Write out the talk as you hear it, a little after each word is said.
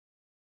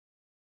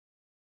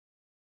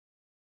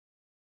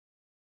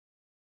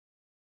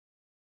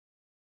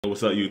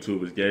What's up,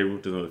 YouTube? It's Gabriel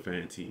with another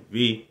Fan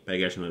TV.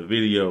 Back at you another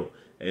video.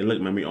 Hey, look,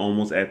 man, we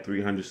almost at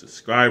 300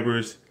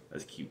 subscribers.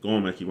 Let's keep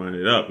going, man. Keep running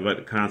it up. If you like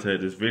the content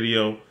of this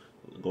video,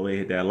 go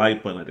ahead and hit that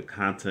like button. Like the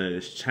content of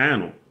this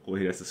channel, go ahead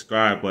and hit that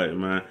subscribe button,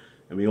 man.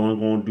 And we're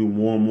only going to do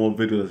more and more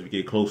videos as we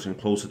get closer and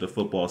closer to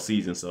football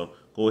season. So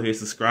go ahead and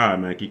subscribe,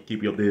 man. Keep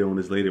you updated on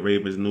this latest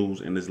Ravens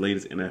news and this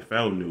latest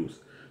NFL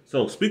news.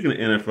 So speaking of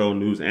NFL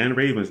news and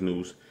Ravens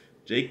news,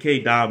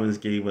 J.K. Dobbins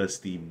gave us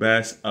the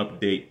best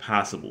update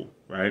possible,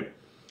 right?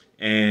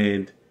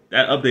 And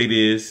that update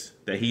is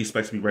that he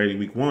expects to be ready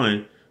week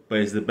 1, but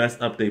it's the best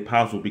update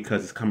possible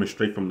because it's coming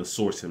straight from the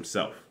source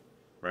himself,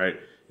 right?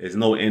 There's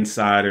no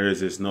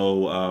insiders, there's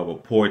no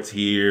reports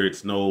here,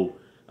 it's no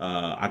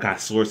I got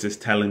sources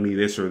telling me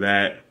this or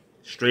that.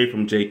 Straight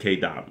from J.K.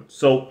 Dobbins.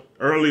 So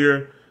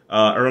earlier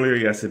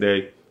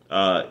yesterday,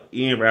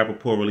 Ian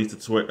Rappaport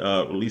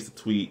released a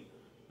tweet.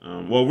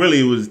 Well,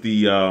 really, it was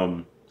he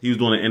was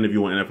doing an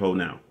interview on NFL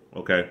Now,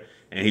 okay?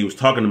 And he was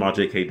talking about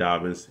J.K.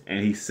 Dobbins,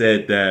 and he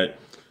said that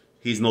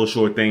he's no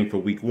sure thing for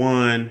week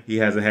 1. He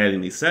hasn't had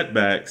any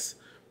setbacks,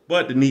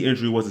 but the knee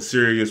injury was a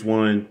serious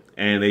one,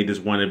 and they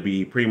just want to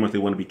be, they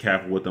want to be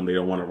careful with them. They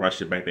don't want to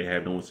rush it back. They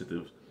have no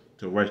incentive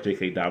to rush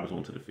J.K. Dobbins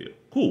onto the field.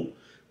 Cool.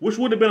 Which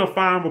would have been a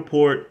fine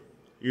report,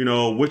 you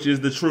know, which is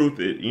the truth.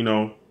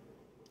 The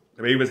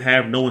Ravens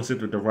have no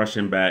incentive to rush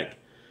him back.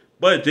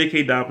 But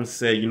J.K. Dobbins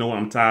said, you know what,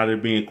 I'm tired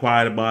of being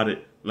quiet about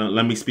it.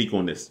 Let me speak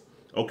on this.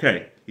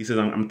 Okay. He says,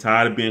 I'm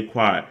tired of being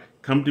quiet.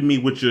 Come to me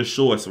with your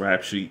source,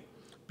 rap sheet,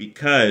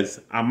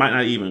 because I might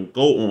not even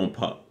go on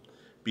PUP,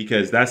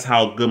 because that's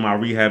how good my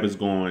rehab is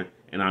going,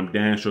 and I'm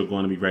damn sure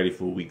going to be ready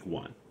for week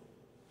 1.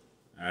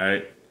 All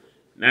right.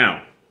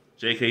 Now,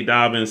 J.K.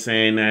 Dobbins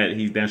saying that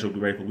he's damn sure be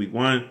ready for week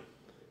 1.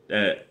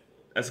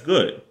 That's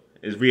good.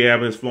 His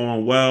rehab is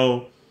flowing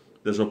well.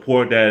 There's a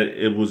report that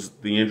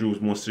the injury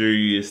was more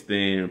serious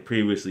than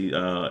previously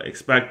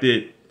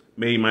expected.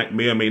 May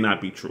or may not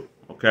be true.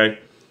 Okay.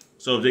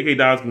 So if J.K.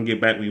 Dobbins can get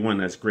back week 1,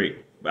 that's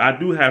great. But I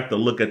do have to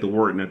look at the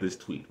wording of this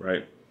tweet,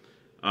 right?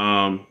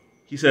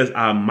 He says,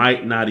 I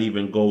might not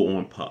even go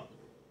on PUP.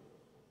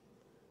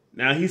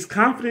 Now, he's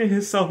confident in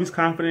himself. He's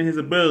confident in his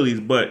abilities,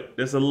 but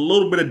there's a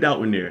little bit of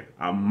doubt in there.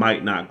 I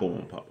might not go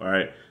on PUP, all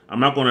right? I'm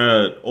not going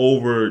to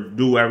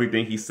overdo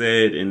everything he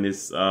said in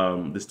this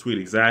tweet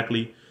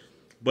exactly.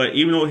 But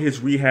even though his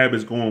rehab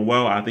is going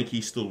well, I think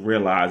he still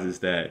realizes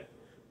that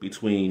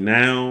between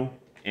now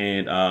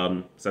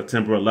and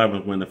September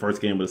 11th, when the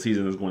first game of the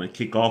season is going to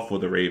kick off for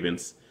the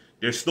Ravens,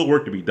 there's still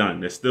work to be done.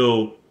 There's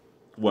still,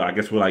 well, I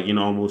guess we're like,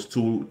 almost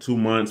two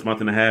months, month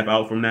and a half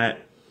out from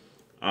that.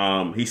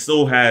 He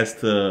still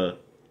has to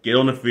get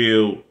on the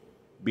field,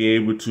 be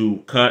able to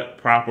cut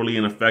properly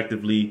and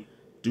effectively,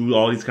 do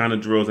all these kind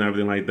of drills and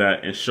everything like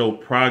that, and show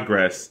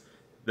progress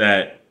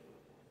that,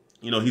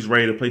 he's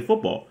ready to play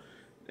football.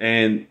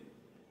 And,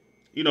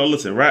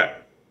 listen,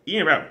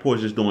 Ian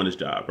Rappaport's just doing his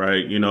job,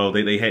 right?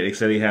 They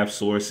say they have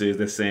sources.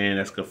 They're saying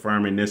that's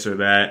confirming this or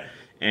that.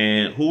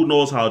 And who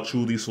knows how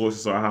true these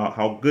sources are,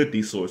 how good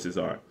these sources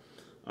are.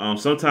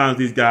 Sometimes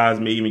these guys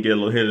may even get a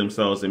little ahead of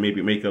themselves and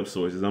maybe make up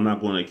sources. I'm not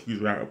going to accuse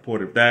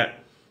Rappaport of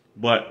that.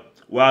 But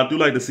what I do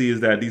like to see is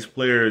that these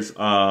players,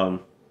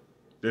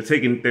 they're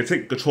taking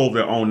control of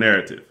their own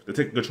narrative. They're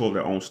taking control of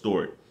their own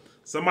story.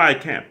 Somebody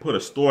can't put a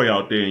story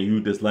out there and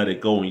you just let it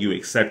go and you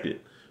accept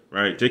it,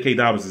 right? J.K.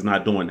 Dobbins is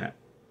not doing that.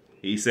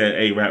 He said,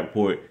 hey,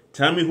 Rappaport,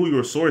 tell me who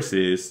your source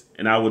is,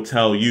 and I will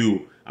tell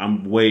you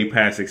I'm way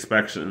past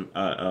expectation,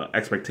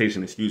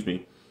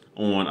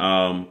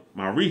 on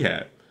my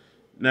rehab.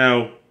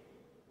 Now,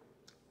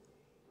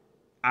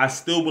 I'm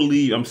still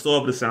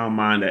of the sound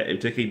mind that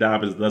if J.K.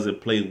 Dobbins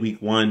doesn't play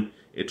week 1,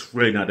 it's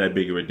really not that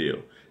big of a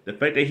deal. The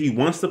fact that he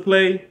wants to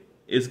play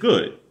is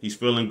good. He's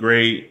feeling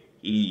great.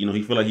 He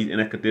feels like he's in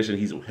that condition.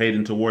 He's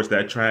heading towards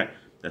that track.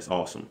 That's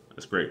awesome.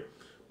 That's great.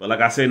 But like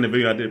I said in the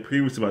video I did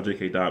previously about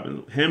J.K.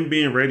 Dobbins, him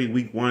being ready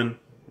week 1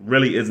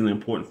 really isn't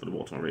important for the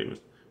Baltimore Ravens.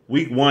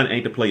 Week 1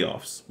 ain't the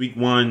playoffs. Week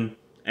 1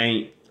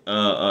 ain't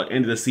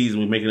end of the season.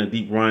 We're making a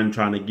deep run,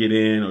 trying to get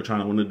in or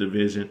trying to win the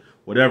division,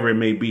 whatever it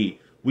may be.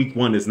 Week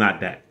 1 is not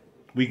that.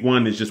 Week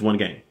 1 is just one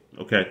game,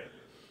 okay?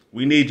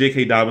 We need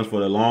J.K. Dobbins for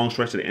the long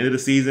stretch at the end of the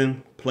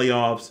season,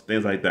 playoffs,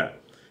 things like that.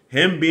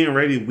 Him being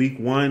ready week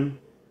 1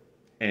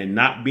 and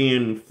not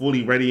being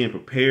fully ready and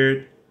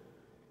prepared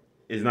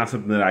is not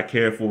something that I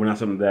care for, not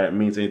something that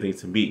means anything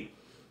to me.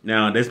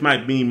 Now, this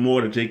might mean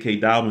more to J.K.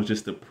 Dobbins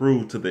just to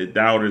prove to the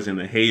doubters and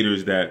the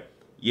haters that,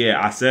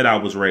 yeah, I said I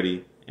was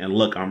ready, and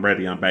look, I'm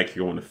ready. I'm back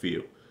here on the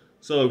field.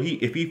 So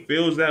if he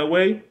feels that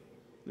way,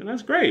 then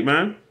that's great,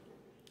 man.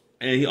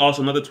 And he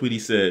also, another tweet, he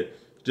said,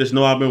 just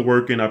know I've been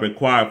working. I've been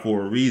quiet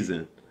for a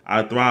reason.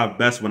 I thrive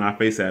best when I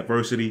face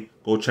adversity.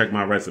 Go check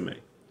my resume.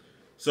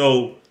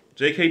 So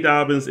J.K.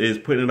 Dobbins is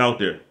putting it out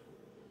there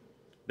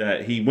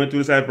that he went through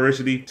this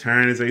adversity,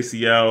 tearing his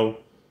ACL,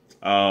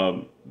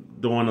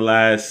 during the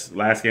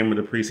last game of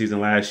the preseason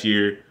last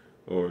year,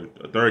 or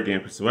a third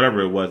game,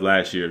 whatever it was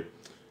last year.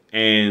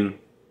 And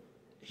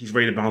he's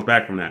ready to bounce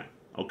back from that,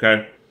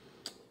 okay?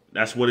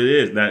 That's what it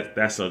is.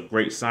 That's a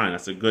great sign.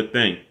 That's a good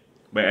thing.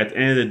 But at the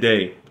end of the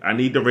day, I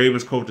need the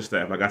Ravens coaching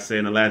staff, like I said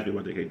in the last video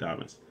about J.K.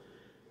 Dobbins.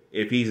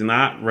 If he's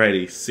not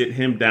ready, sit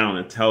him down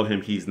and tell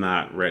him he's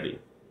not ready.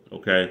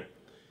 Okay?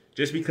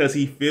 Just because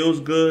he feels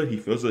good, he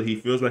feels like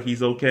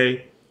he's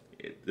okay,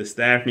 the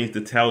staff needs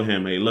to tell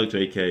him, hey, look,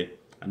 J.K.,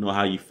 I know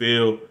how you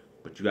feel,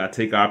 but you got to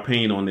take our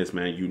pain on this,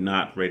 man. You're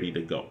not ready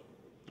to go.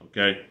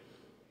 Okay?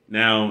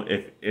 Now,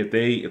 if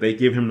they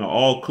give him the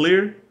all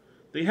clear,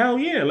 then hell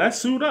yeah, let's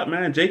suit up,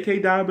 man. J.K.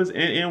 Dobbins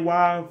and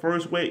NY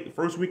first week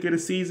of the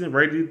season,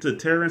 ready to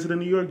tear into the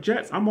New York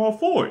Jets. I'm all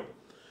for it.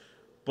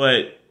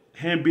 But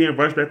him being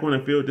rushed back on the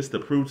field just to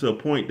prove to a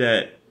point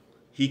that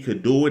he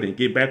could do it and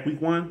get back week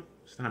 1,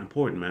 it's not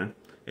important, man.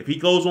 If he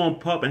goes on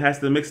PUP and has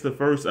to mix the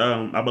first,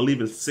 I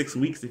believe it's 6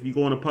 weeks if you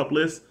go on the PUP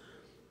list,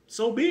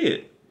 so be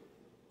it.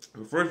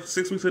 The first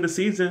 6 weeks of the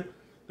season,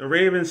 the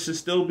Ravens should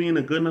still be in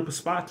a good enough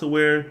spot to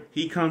where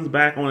he comes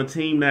back on a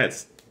team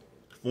that's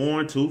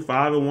 4-2,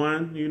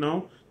 5-1, you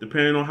know,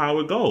 depending on how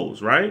it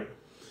goes, right?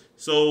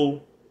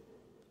 So,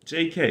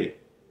 JK,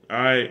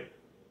 all right,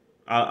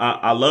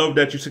 I love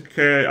that you took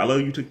care. I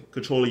love you took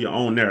control of your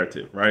own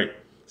narrative, right?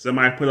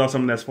 Somebody put out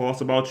something that's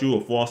false about you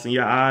or false in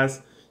your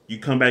eyes, you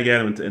come back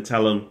at him and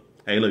tell him,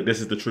 hey, look, this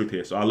is the truth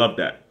here. So I love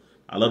that.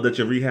 I love that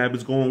your rehab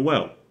is going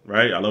well,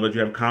 right? I love that you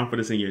have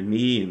confidence in your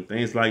knee and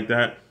things like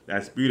that.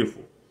 That's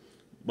beautiful.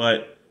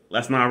 But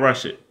let's not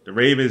rush it. The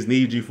Ravens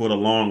need you for the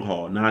long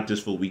haul, not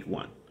just for week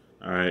 1.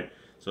 All right.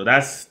 So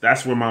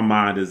that's where my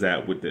mind is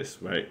at with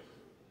this, right?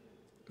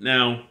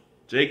 Now,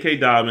 J.K.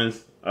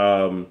 Dobbins,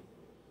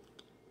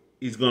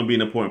 he's going to be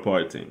an important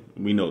part of the team.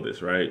 We know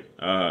this, right?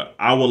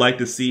 I would like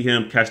to see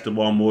him catch the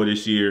ball more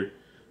this year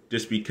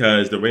just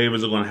because the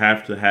Ravens are going to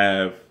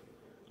have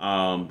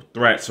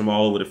threats from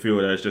all over the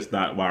field that's just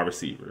not wide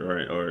receiver,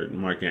 right? Or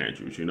Mark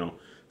Andrews, you know.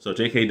 So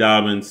J.K.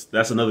 Dobbins,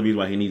 that's another reason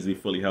why he needs to be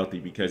fully healthy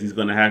because he's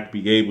going to have to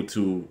be able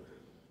to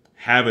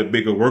have a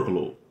bigger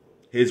workload.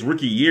 His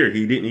rookie year,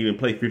 he didn't even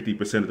play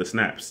 50% of the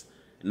snaps.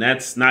 And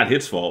that's not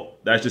his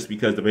fault. That's just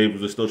because the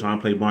Ravens were still trying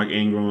to play Mark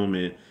Ingram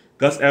and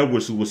Gus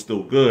Edwards, who was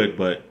still good,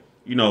 but,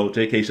 you know,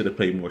 J.K. should have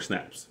played more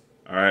snaps.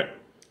 All right?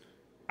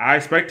 I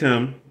expect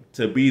him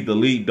to be the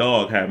lead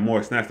dog, have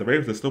more snaps. The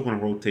Ravens are still going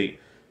to rotate.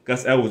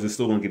 Gus Edwards is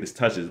still going to get his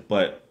touches,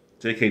 but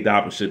J.K.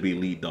 Dobbins should be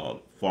lead dog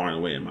far and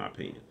away, in my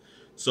opinion.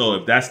 So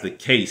if that's the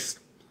case,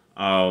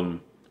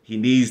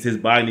 his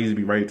body needs to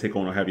be ready to take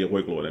on a heavier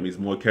workload. That means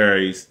more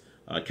carries,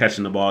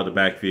 catching the ball in the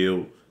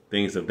backfield,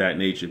 things of that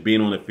nature. Being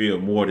on the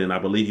field more than, I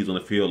believe he's on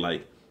the field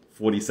like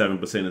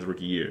 47% his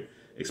rookie year.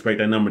 Expect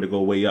that number to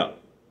go way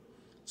up.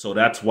 So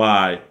that's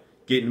why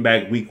getting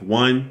back week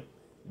 1,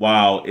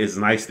 while it's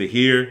nice to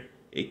hear,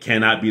 it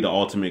cannot be the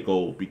ultimate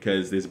goal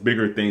because there's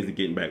bigger things than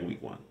getting back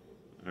week 1.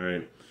 All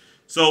right.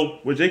 So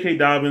with J.K.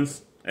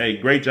 Dobbins, hey,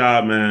 great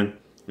job, man.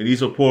 When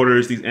these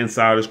reporters, these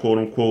insiders, quote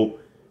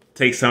unquote,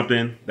 take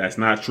something that's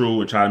not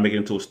true and try to make it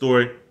into a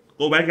story,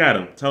 go back at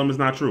them. Tell them it's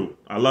not true.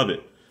 I love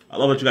it. I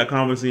love that you got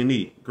confidence in your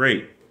knee.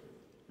 Great.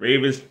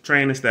 Ravens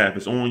training staff,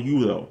 it's on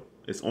you, though.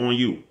 It's on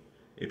you.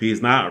 If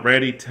he's not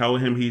ready, tell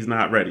him he's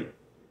not ready.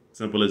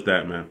 Simple as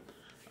that, man.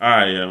 All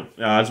right, yeah.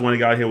 I just want to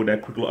get out here with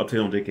that quick little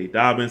update on J.K.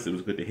 Dobbins. It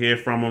was good to hear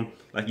from him.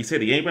 Like he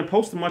said, he ain't been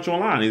posting much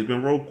online. He's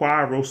been real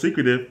quiet, real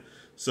secretive.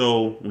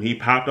 So when he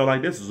popped out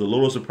like this, it was a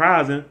little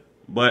surprising,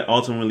 but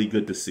ultimately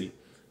good to see.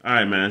 All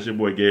right, man. It's your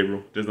boy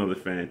Gabriel. Just another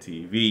Fan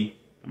TV.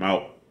 I'm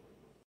out.